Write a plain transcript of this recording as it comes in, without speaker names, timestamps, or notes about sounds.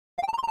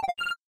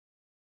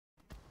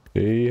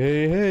Hey,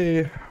 hey,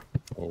 hey.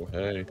 Oh,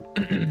 hey.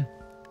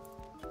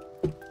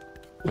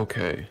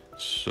 Okay,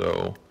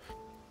 so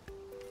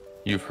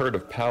you've heard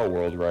of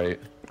Palworld,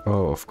 right?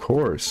 Oh, of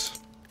course.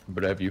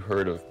 But have you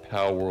heard of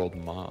Palworld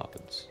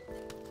mods?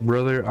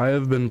 Brother, I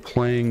have been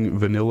playing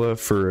vanilla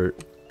for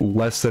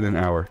less than an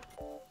hour.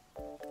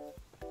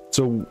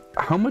 So,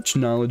 how much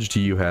knowledge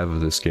do you have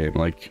of this game?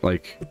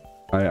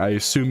 I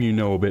assume you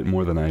know a bit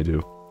more than I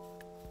do.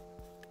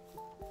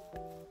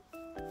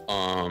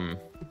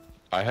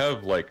 I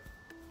have like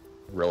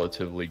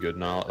relatively good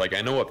knowledge. Like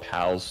I know what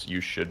pals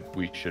we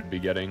should be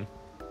getting.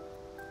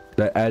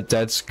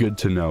 That's good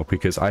to know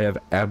because I have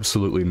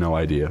absolutely no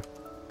idea.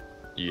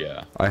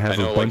 Yeah. I have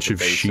know, a bunch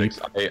of sheep,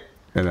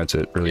 and that's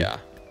it, really. Yeah.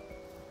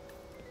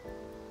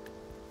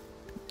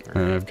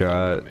 And I've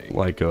got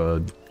like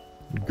a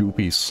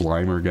goopy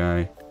Slimer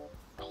guy.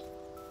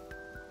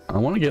 I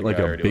want to get like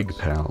a big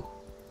pal.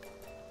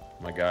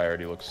 My guy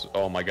already looks.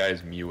 Oh, my guy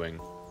is mewing.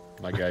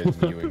 My guy is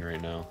mewing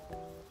right now.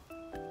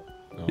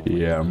 Oh,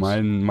 yeah,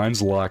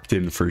 mine's locked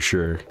in for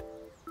sure.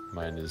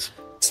 Mine is.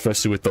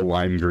 Especially with the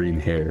lime green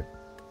hair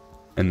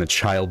and the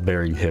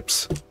childbearing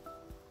hips.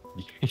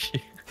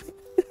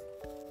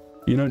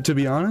 You know, to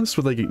be honest,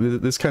 with like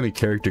this kind of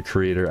character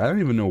creator, I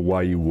don't even know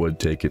why you would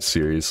take it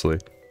seriously.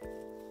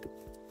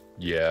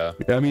 Yeah.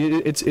 I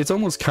mean, it's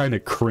almost kind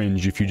of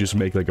cringe if you just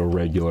make like a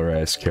regular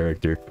ass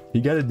character.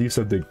 You got to do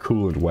something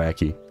cool and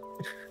wacky.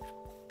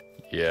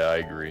 Yeah, I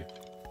agree.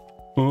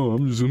 Oh,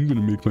 I'm gonna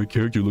make my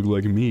character look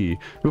like me.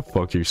 Go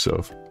fuck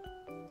yourself.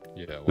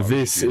 Yeah.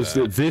 This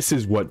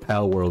is what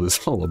Palworld is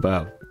all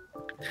about.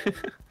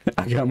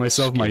 I got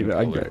myself I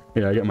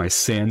got my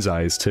sans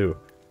eyes too.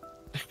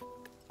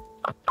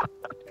 I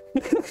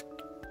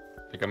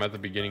think I'm at the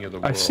beginning of the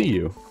world. I see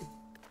you.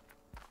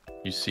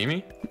 You see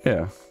me?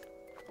 Yeah.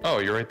 Oh,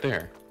 you're right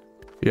there.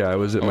 Yeah, I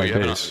was at my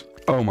base.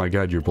 Oh my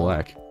god, you're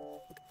black.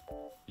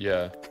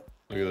 Yeah.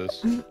 Look at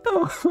this.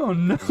 Oh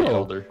no. The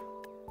elder.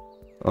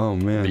 Oh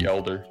man. The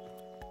elder.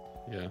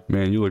 Yeah.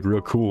 Man, you look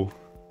real cool.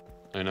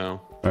 I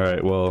know.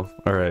 Alright, well,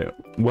 alright.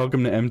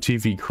 Welcome to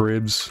MTV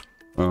Cribs.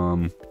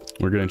 We're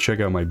gonna check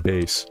out my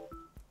base.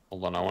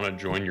 Hold on, I want to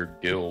join your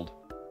guild.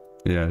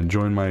 Yeah,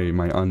 join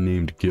my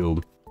unnamed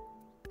guild.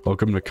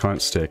 Welcome to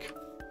Cunt Stick.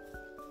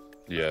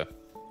 Yeah.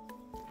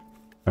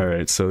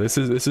 Alright, so this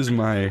is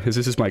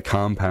my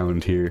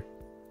compound here.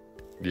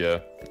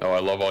 Yeah. Oh,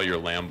 I love all your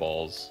lamb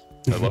balls.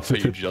 I love how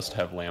you just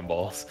have lamb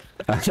balls.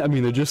 I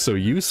mean, they're just so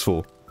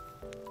useful.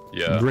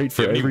 Yeah. Great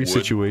for every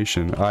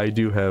situation. I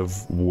do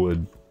have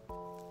wood.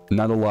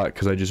 Not a lot,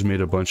 because I just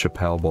made a bunch of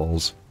pal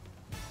balls.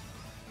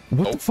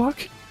 What the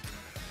fuck?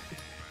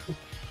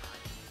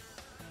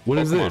 What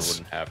is this? Pokemon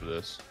wouldn't have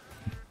this.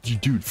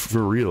 Dude,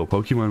 for real,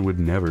 Pokemon would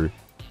never.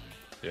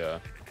 Yeah.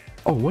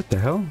 Oh, what the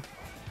hell?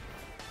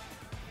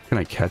 Can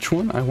I catch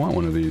one? I want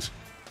one of these.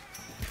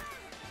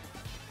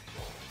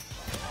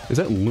 Is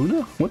that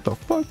Luna? What the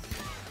fuck?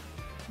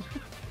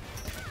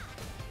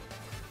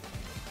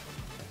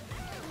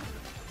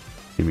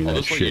 Give me that shit.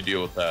 I'll just let you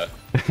deal with that.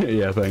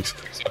 Yeah, thanks.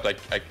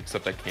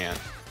 Except I can't.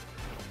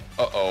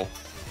 Uh-oh.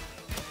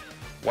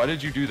 Why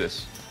did you do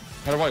this?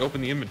 How do I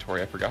open the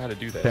inventory? I forgot how to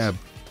do this. Tab.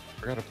 I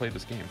forgot to play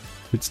this game.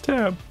 It's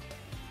tab.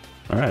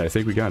 Alright, I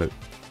think we got it.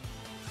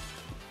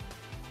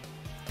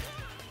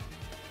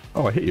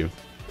 Oh, I hit you.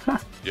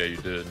 Ha. Yeah, you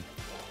did.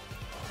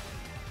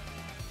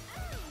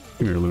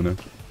 Come here, Luna.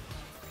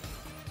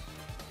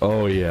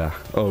 Oh, yeah.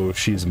 Oh,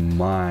 she's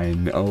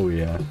mine. Oh,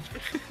 yeah.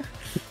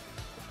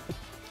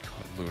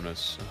 God,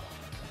 Luna's...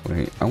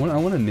 Wait, I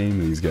want to name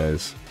these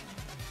guys.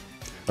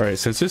 Alright,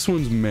 since this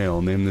one's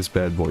male, name this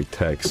bad boy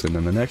Tex, and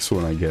then the next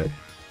one I get,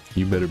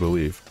 you better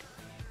believe.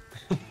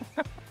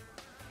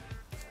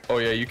 Oh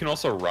yeah, you can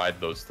also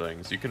ride those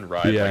things. You can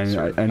ride. Yeah,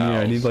 like,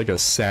 I need like a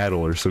saddle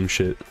or some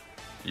shit.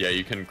 Yeah,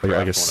 you can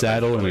like a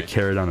saddle and a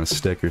carrot on a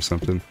stick or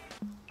something.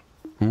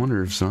 I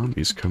wonder if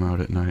zombies come out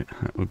at night.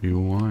 That would be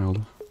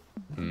wild.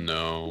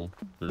 No,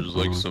 there's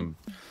like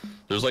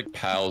there's like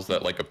pals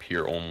that like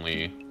appear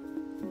only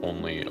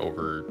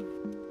over.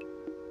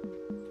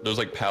 There's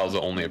like pals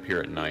that only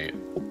appear at night.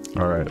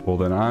 All right, well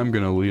then I'm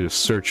gonna lead a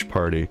search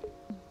party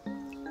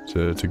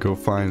to go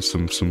find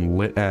some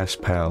lit ass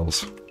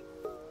pals.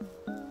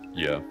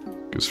 Yeah.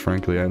 Because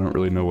frankly, I don't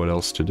really know what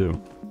else to do.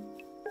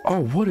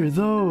 Oh, what are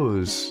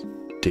those?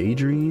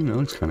 Daydream? That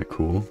looks kind of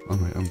cool.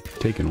 I'm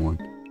taking one.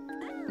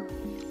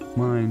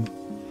 Mine.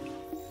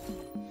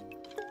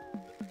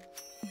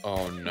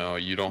 Oh no,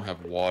 you don't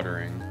have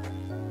watering.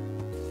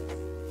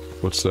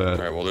 What's that?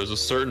 Alright, well there's a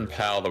certain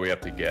pal that we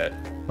have to get.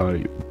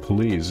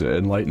 Please,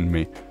 enlighten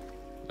me.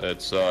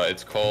 It's a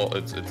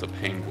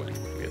penguin.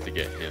 We have to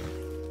get him.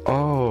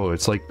 Oh,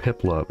 it's like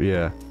Piplup,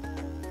 yeah.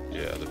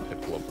 Yeah, the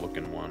Piplup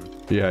looking one.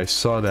 Yeah, I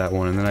saw that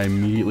one, and then I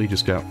immediately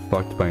just got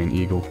fucked by an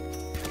eagle.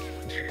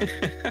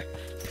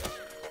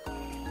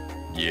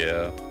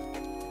 Yeah.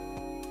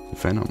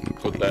 Venom.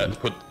 Put that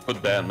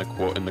in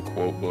the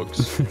quote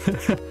books.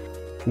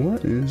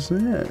 What is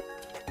that?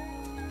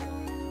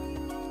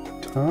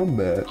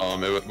 Combat.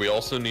 We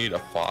also need a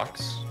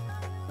fox.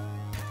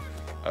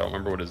 I don't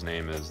remember what his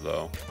name is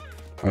though.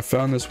 I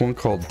found this one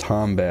called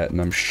Tombat, and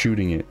I'm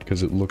shooting it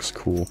because it looks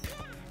cool.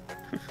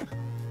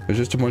 There's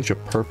just a bunch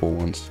of purple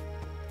ones.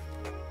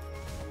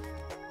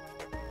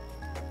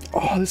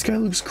 Oh, this guy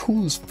looks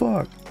cool as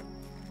fuck.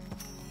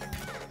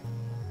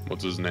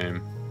 What's his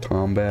name?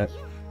 Tombat.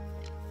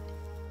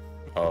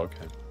 Oh,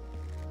 okay.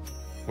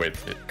 Wait,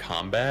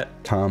 combat?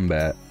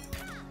 Tombat.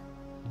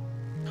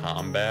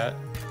 Combat?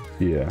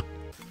 Yeah.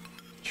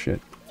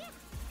 Shit.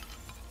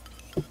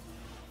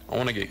 I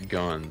want to get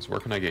guns. Where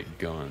can I get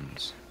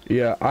guns?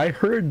 Yeah, I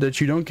heard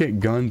that you don't get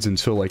guns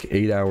until like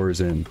 8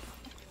 hours in.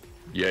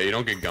 Yeah, you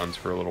don't get guns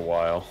for a little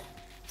while.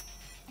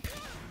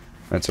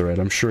 That's alright,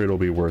 I'm sure it'll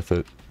be worth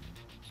it.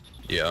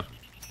 Yeah.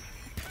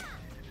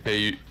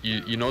 Hey,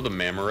 you know the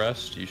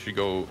Mammorest? You should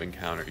go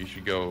encounter. You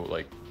should go,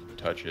 like,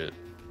 touch it.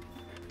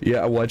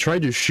 Yeah, well, I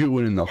tried to shoot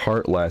one in the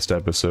heart last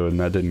episode, and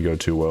that didn't go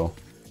too well.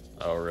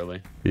 Oh,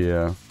 really?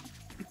 Yeah.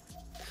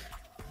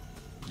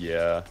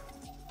 Yeah.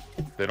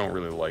 They don't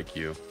really like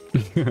you.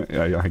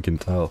 I can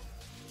tell.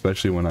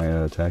 Especially when I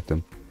attacked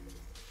them.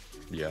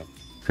 Yeah.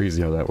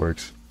 Crazy how that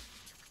works.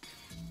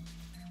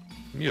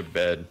 I need a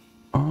bed.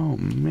 Oh,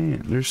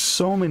 man. There's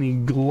so many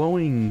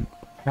glowing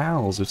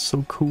pals. It's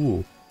so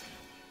cool.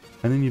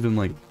 I didn't even,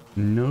 like,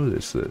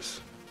 notice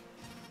this.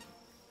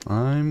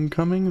 I'm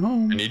coming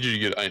home. I need you to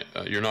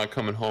get... you're not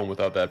coming home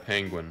without that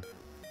penguin.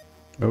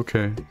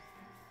 Okay.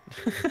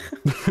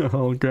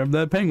 I'll grab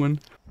that penguin.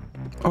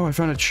 Oh, I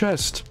found a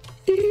chest.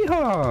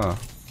 Yeehaw!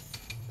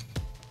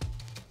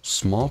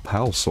 Small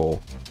pal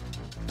soul.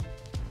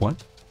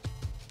 What?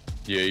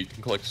 Yeah, you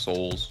can collect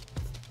souls.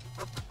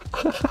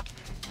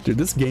 Dude,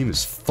 this game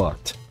is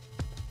fucked.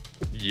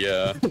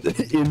 Yeah.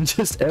 In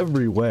just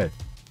every way.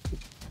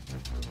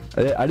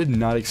 I did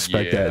not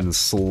expect that in the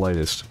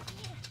slightest.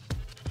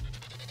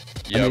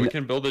 Yeah, I mean, we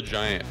can build a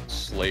giant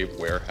slave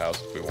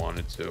warehouse if we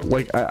wanted to.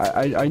 Like,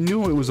 I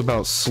knew it was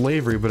about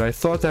slavery, but I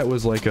thought that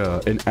was like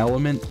an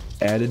element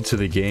added to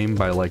the game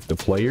by like the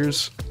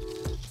players.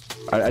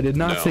 I did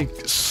not think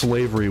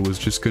slavery was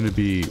just going to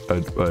be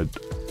a...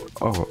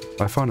 Oh,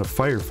 I found a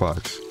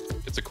Firefox.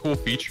 It's a cool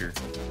feature.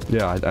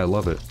 Yeah, I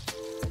love it.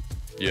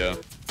 Yeah.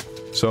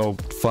 So,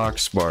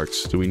 Fox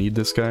Sparks, do we need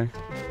this guy?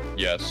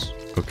 Yes.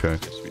 Okay.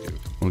 Yes, we do.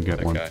 We'll get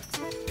That one. guy.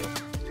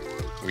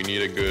 We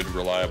need a good,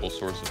 reliable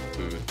source of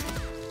food.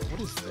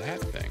 What is that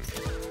thing?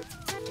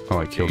 Oh,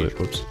 I killed it.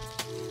 Whoops.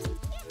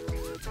 Come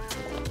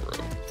on,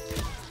 bro.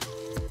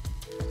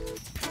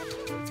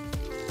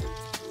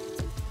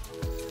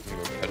 I'm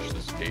gonna go catch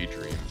this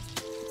daydream.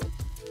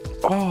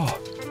 Oh!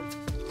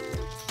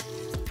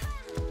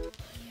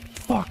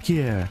 Fuck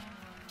yeah!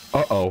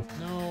 Uh-oh.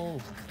 No,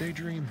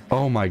 daydream.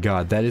 Oh my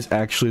god, that is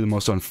actually the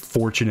most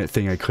unfortunate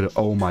thing I could have...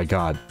 Oh my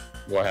god.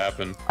 What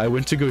happened? I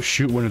went to go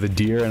shoot one of the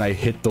deer and I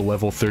hit the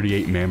level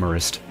 38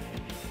 Mammorest.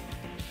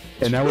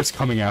 And now it's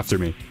coming after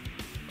me.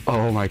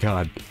 Oh my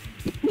god.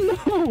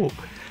 No!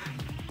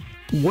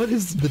 What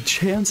is the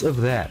chance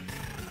of that?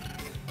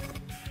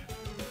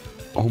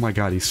 Oh my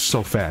god, he's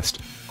so fast.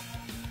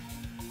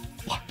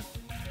 What?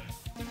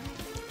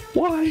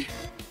 Why?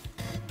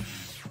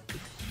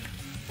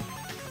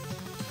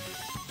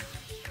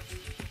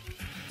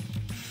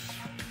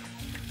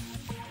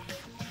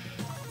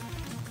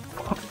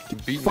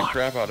 Beating the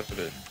crap out of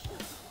it.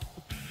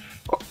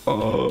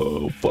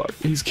 Oh, fuck.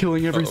 He's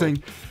killing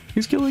everything.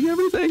 He's killing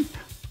everything.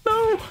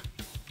 No!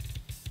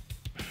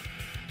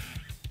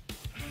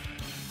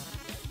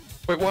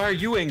 Wait, why are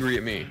you angry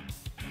at me?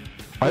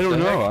 I don't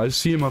know. I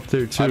see him up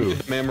there too. I'm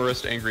the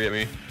Mammorest angry at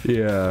me.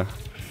 Yeah.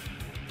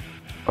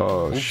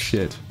 Oh,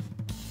 shit.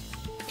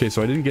 Okay,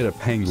 so I didn't get a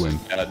penguin,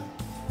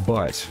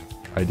 but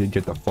I did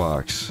get the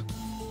fox.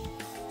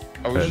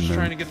 I was just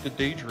trying to get the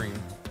daydream.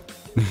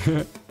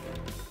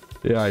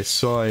 Yeah, I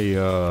saw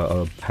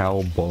a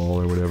pal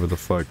ball or whatever the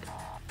fuck,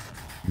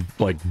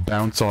 like,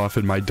 bounce off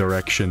in my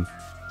direction.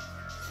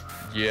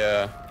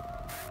 Yeah.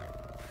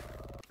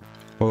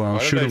 Hold on, I'll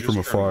shoot him from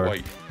afar.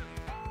 White?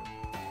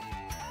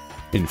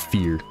 In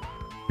fear.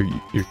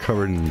 You're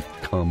covered in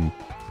cum.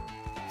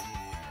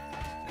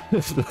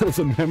 That's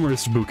a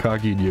Mammorest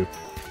Bukaki'd you.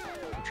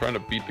 I'm trying to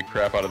beat the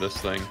crap out of this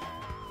thing.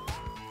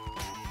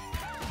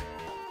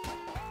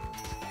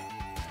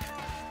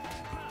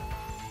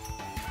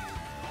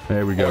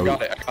 There we go. Oh,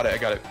 I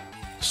got it.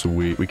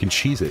 Sweet, we can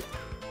cheese it.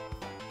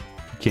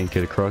 You can't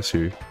get across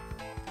here.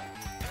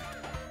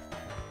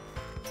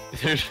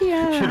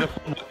 Yeah.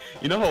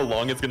 You know how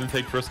long it's gonna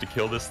take for us to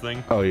kill this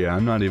thing? Oh yeah,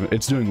 I'm not even...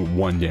 It's doing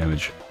 1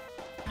 damage.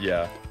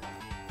 Yeah.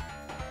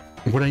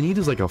 What I need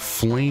is like a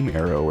flame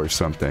arrow or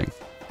something.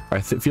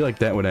 I feel like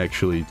that would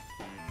actually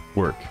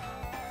work.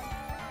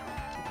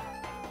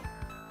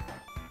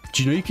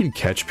 Do you know you can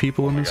catch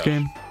people in this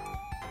game?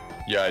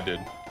 Yeah, I did.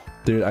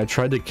 Dude, I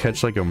tried to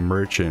catch like a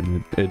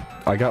merchant.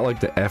 I got like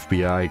the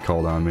FBI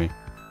called on me.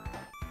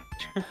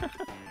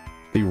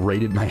 They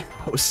raided my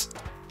house.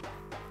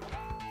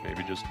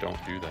 Maybe just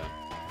don't do that.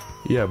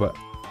 Yeah, but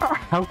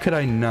how could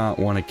I not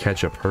want to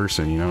catch a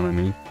person, you know what I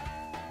mean?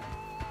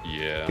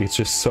 Yeah. It's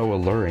just so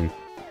alluring.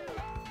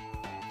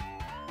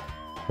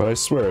 But I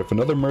swear, if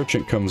another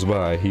merchant comes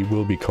by, he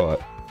will be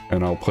caught,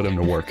 and I'll put him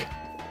to work.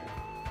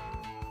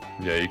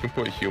 Yeah, you can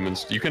put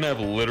humans. You can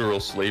have literal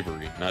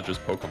slavery, not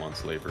just Pokemon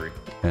slavery.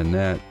 And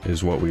that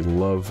is what we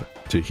love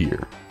to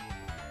hear.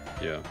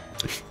 Yeah.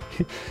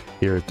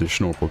 Here at the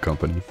Schnorpel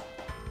Company.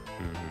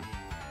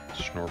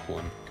 Schnorpel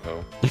and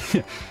Co.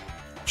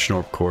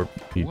 Schnorp Corp.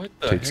 He What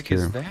the takes heck care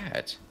is of...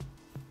 that?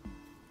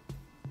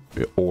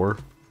 Or?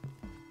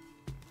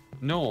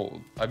 No,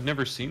 I've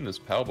never seen this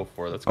pal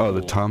before. That's cool. Oh,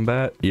 the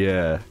Tombat?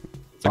 Yeah.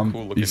 It's a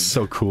cool looking. He's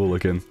so cool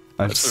looking.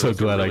 I'm so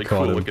glad really I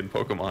caught him. Looking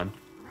Pokemon.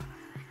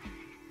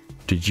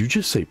 Did you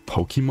just say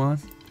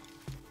Pokemon?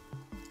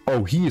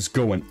 Oh, he is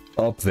going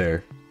up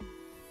there.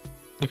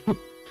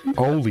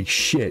 Holy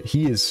shit,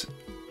 he is...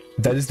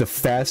 That is the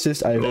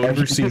fastest I've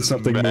ever seen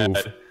something move.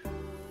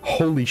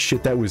 Holy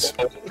shit, that was...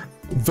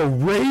 The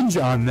range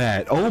on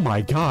that! Oh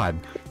my god!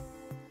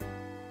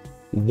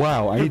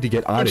 Wow, I need to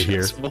get out of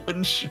here. Just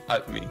one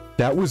shot me.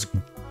 That was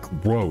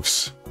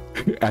gross.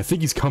 I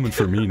think he's coming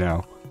for me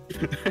now.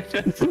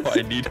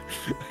 I need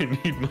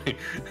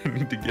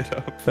to get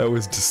up. That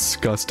was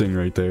disgusting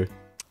right there.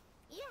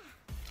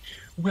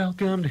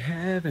 Welcome to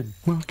heaven.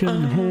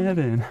 Welcome to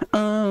heaven.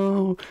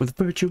 Oh, where the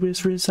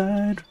virtuous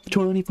reside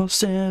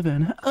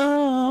 24/7.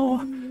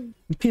 Oh,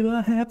 people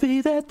are happy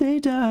that they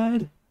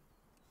died.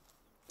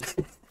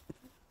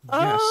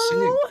 Yeah,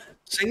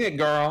 sing it,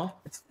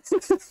 girl.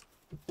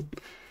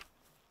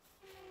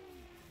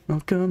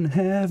 Welcome to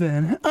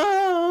heaven.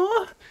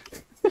 Oh.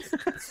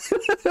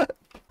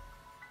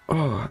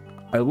 Oh,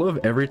 I love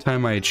every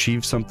time I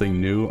achieve something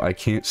new, I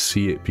can't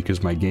see it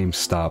because my game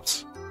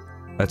stops.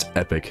 That's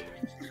epic.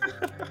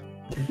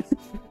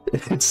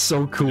 It's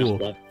so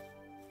cool.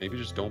 Maybe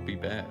just don't be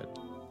bad.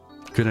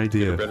 Good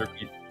idea.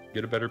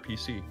 Get a better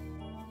PC.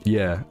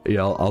 Yeah,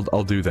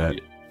 I'll do that.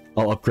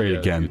 I'll upgrade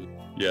again.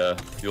 Yeah,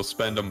 you'll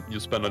spend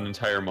an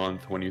entire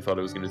month when you thought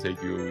it was gonna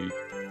take you a week.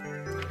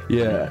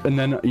 Yeah, and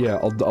then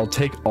I'll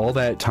take all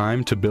that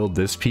time to build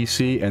this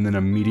PC and then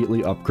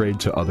immediately upgrade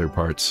to other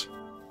parts.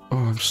 Oh,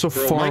 I'm so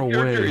far away. My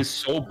character is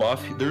so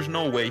buff. There's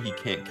no way he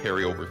can't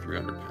carry over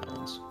 300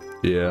 pounds.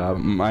 Yeah,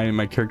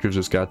 my character's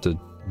just got the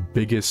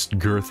biggest,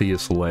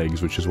 girthiest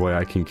legs, which is why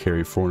I can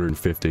carry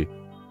 450.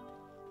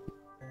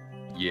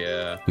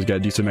 Yeah. He's got to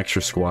do some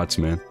extra squats,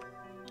 man.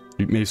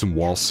 Maybe some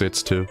wall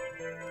sits too.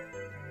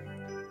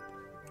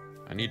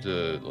 I need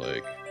to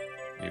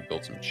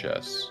build some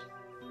chests.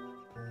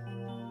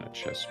 Not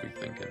chests, we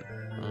thinking.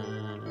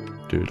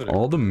 Dude,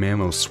 all the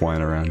mammo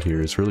swine around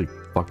here is really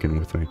fucking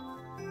with me.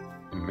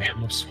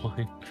 Mammo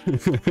swine.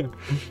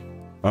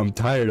 I'm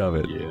tired of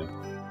it. Yeah.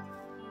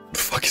 What the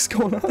fuck is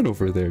going on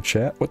over there,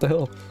 chat? What the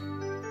hell?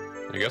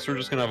 I guess we're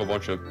just gonna have a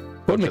bunch of...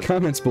 Put in the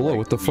comments below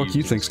what the fuck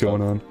you think's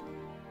going on.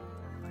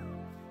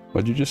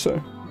 What'd you just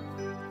say?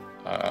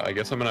 I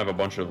guess I'm gonna have a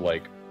bunch of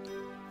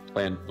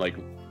plant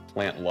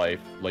life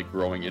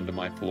growing into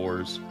my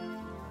floors.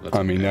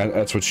 I mean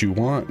that's what you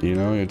want, you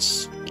know.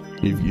 It's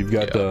you've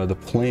got the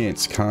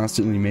plants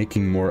constantly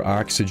making more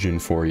oxygen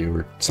for you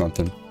or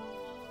something.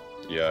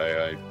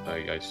 Yeah,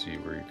 I see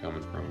where you're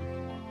coming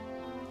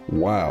from.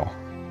 Wow.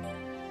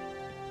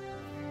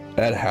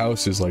 That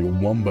house is like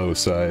Wumbo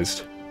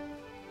sized.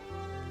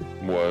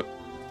 What?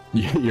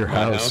 Your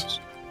house?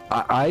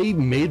 I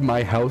made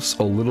my house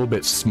a little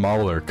bit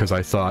smaller because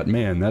I thought,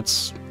 man,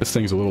 this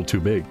thing's a little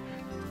too big.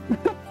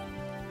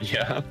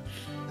 Yeah.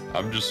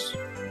 There's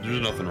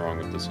nothing wrong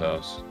with this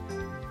house.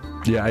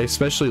 Yeah, I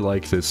especially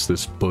like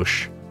this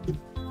bush.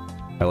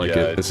 I like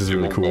it. This is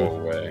really cool. Go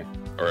away.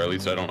 Or at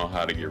least I don't know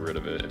how to get rid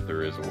of it if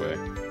there is a way.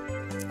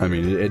 I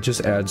mean, it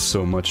just adds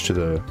so much to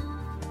the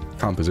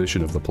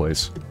composition of the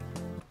place.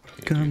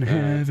 Come to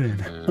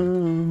heaven,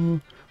 oh,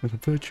 where the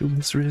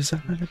virtuous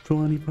reside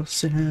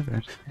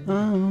 24/7.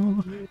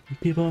 Oh,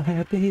 people are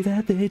happy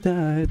that they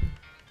died.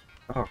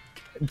 Oh,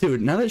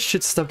 dude, now that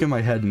shit's stuck in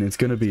my head and it's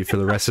gonna be for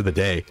the rest of the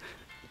day.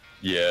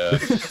 Yeah.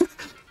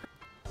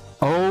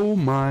 Oh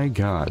my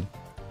god.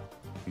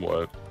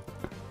 What?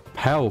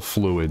 PAL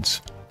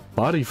fluids.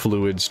 Body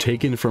fluids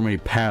taken from a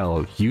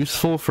PAL,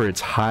 useful for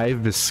its high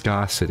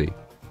viscosity.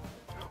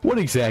 What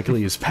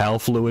exactly is PAL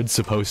fluid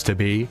supposed to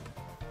be?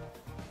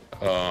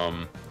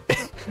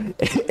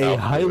 A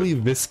highly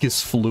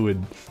viscous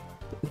fluid.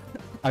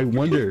 I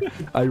wonder.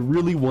 I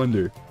really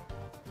wonder.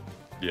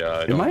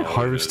 Yeah, Am I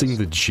harvesting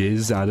the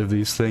jizz out of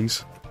these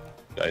things?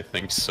 I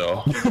think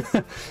so.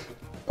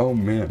 Oh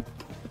man.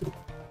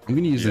 I'm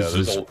gonna use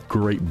this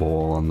great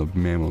ball on the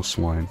mammo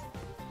swine.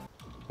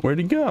 Where'd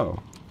he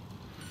go?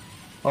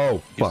 Oh,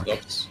 fuck.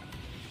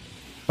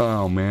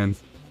 Oh, man.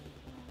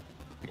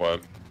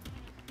 What?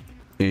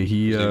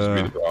 He seems to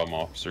be the problem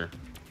officer.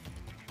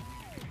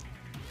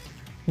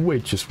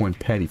 Wait just one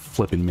petty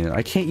flipping minute.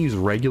 I can't use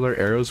regular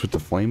arrows with the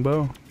flame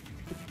bow?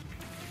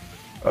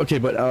 Okay,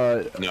 but,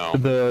 no.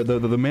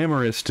 the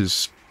Mamorist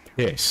is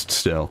pissed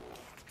still.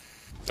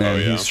 And oh,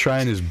 yeah? He's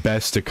trying his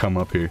best to come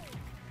up here.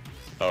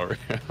 Oh,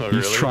 really?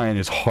 He's trying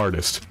his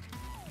hardest.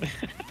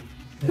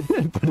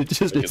 But it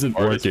just isn't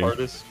working.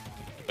 Hardest?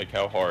 Like,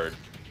 how hard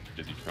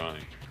is he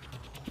trying?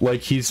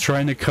 Like, he's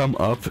trying to come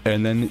up,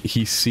 and then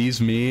he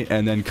sees me,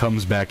 and then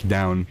comes back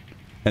down.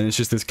 And it's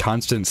just this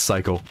constant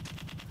cycle.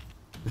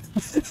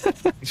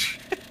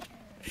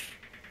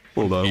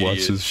 Hold on,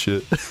 watch this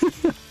shit.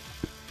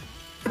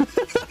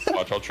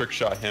 Watch, I'll trick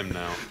shot him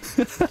now.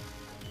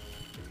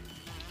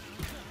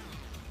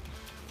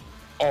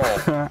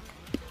 Oh,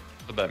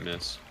 how'd that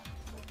miss?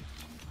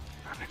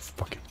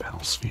 Fucking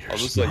battle spheres. I'll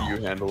just let you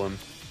handle him.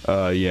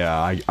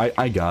 Yeah,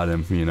 I got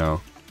him, you know.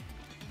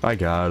 I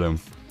got him.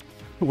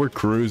 We're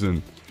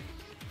cruising.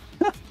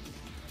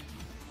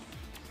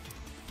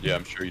 Yeah,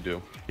 I'm sure you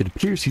do. It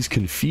appears he's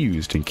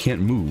confused and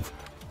can't move.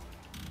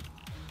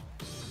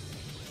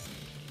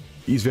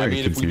 He's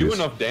very confused. If we do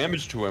enough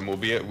damage to him,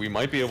 we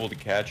might be able to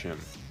catch him.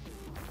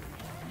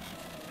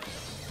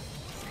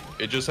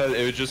 It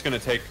was just gonna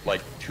take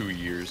like 2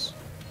 years.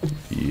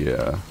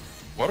 Yeah.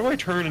 Why do I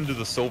turn into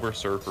the Silver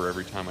Surfer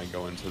every time I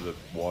go into the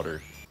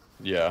water?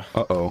 Yeah.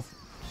 Uh-oh.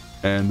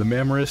 And the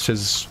Mammoris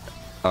is,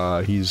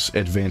 he's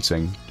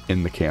advancing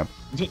in the camp.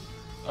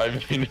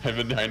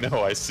 I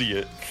know, I see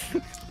it.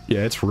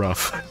 Yeah, it's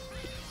rough.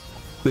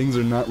 Things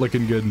are not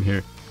looking good in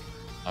here.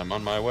 I'm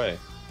on my way.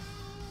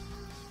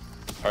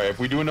 Alright, if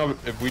we do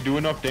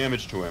enough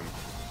damage to him,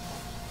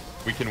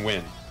 we can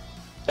win.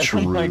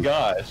 True. Oh my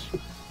gosh.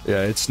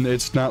 Yeah,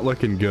 it's not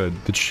looking good.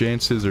 The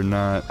chances are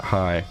not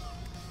high.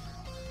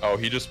 Oh,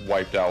 he just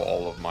wiped out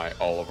all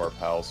of our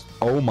pals.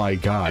 Oh my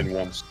god.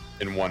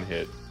 In one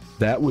hit.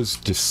 That was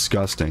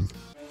disgusting.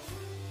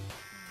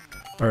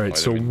 Alright,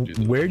 so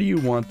where do you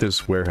want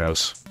this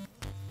warehouse?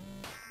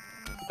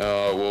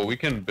 Well, we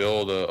can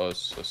build a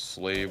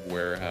slave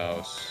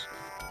warehouse.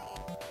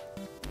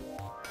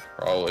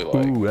 Probably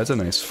like... Ooh, that's a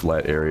nice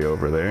flat area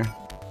over there.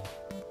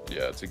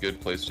 Yeah, it's a good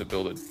place to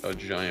build a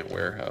giant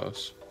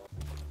warehouse.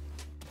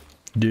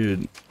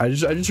 Dude, I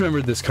just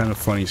remembered this kind of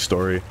funny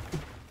story.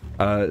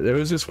 There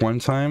was this one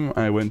time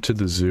I went to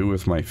the zoo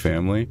with my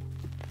family,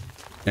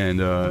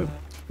 and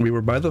we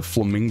were by the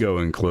flamingo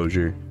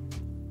enclosure,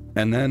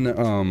 and then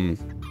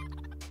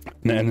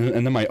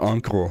my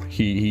uncle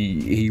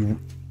he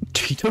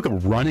took a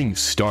running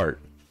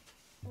start,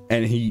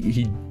 and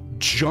he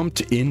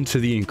jumped into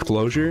the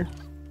enclosure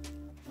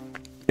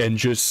and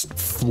just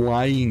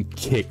flying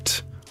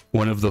kicked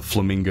one of the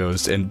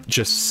flamingos and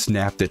just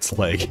snapped its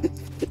leg.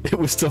 It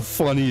was the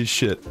funniest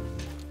shit.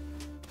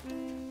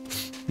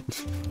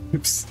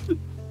 Oops.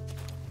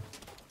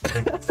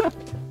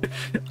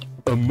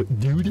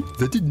 Dude,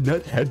 that did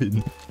not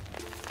happen.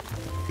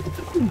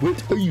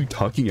 What are you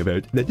talking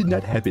about? That did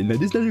not happen.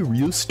 That is not a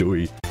real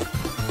story.